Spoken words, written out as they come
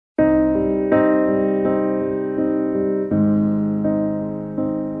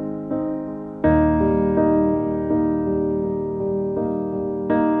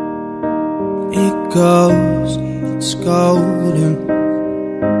goes, it's golden,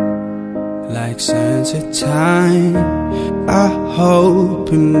 like sands of time. I hope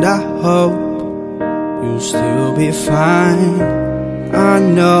and I hope you'll still be fine. I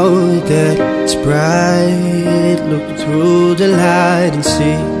know that it's bright. Look through the light and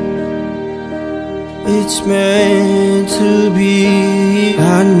see it's meant to be.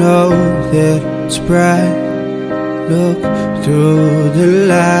 I know that it's bright. Look through the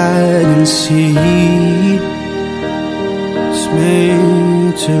light and see it's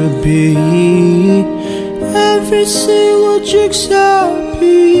meant to be. Every single jigsaw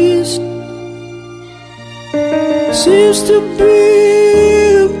piece seems to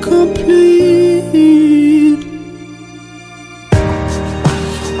be incomplete.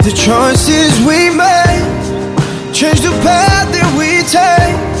 The choices we made change the path that we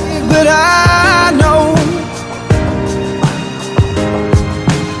take, but I know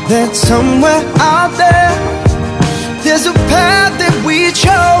that somewhere out there, there's a path that we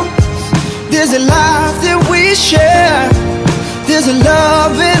chose. There's a life that we share. There's a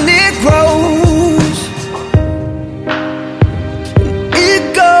love and it grows. It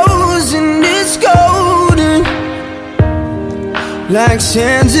goes and it's golden, like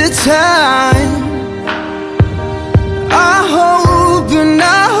sands of time. I hope and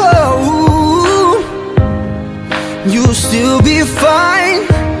I hope you'll still be fine.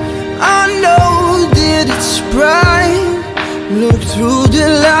 I know that it's bright. Look through the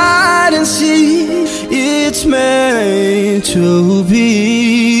light and see it's meant to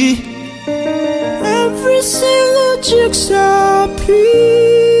be. Every single jigsaw piece.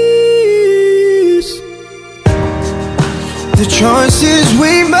 The choices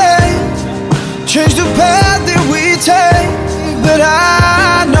we made change the path that we take, but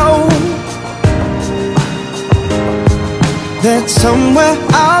I know that somewhere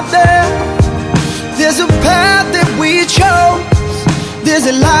out there, there's a path that we chose. There's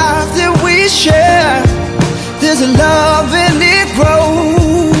a life that we share. There's a love and it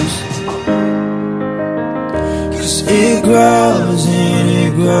grows. 'Cause it grows and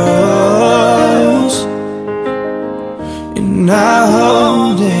it grows. And I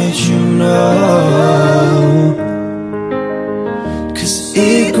hope that you know. 'Cause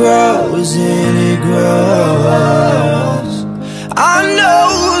it grows and it grows. I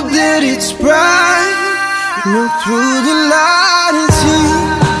know that it's bright. Look through the light and see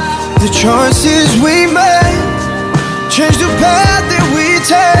the choices we made change the path that we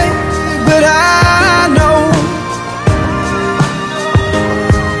take, but I know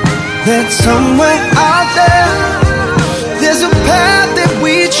that somewhere out there, there's a path that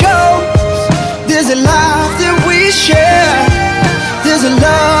we chose. There's a life that we share.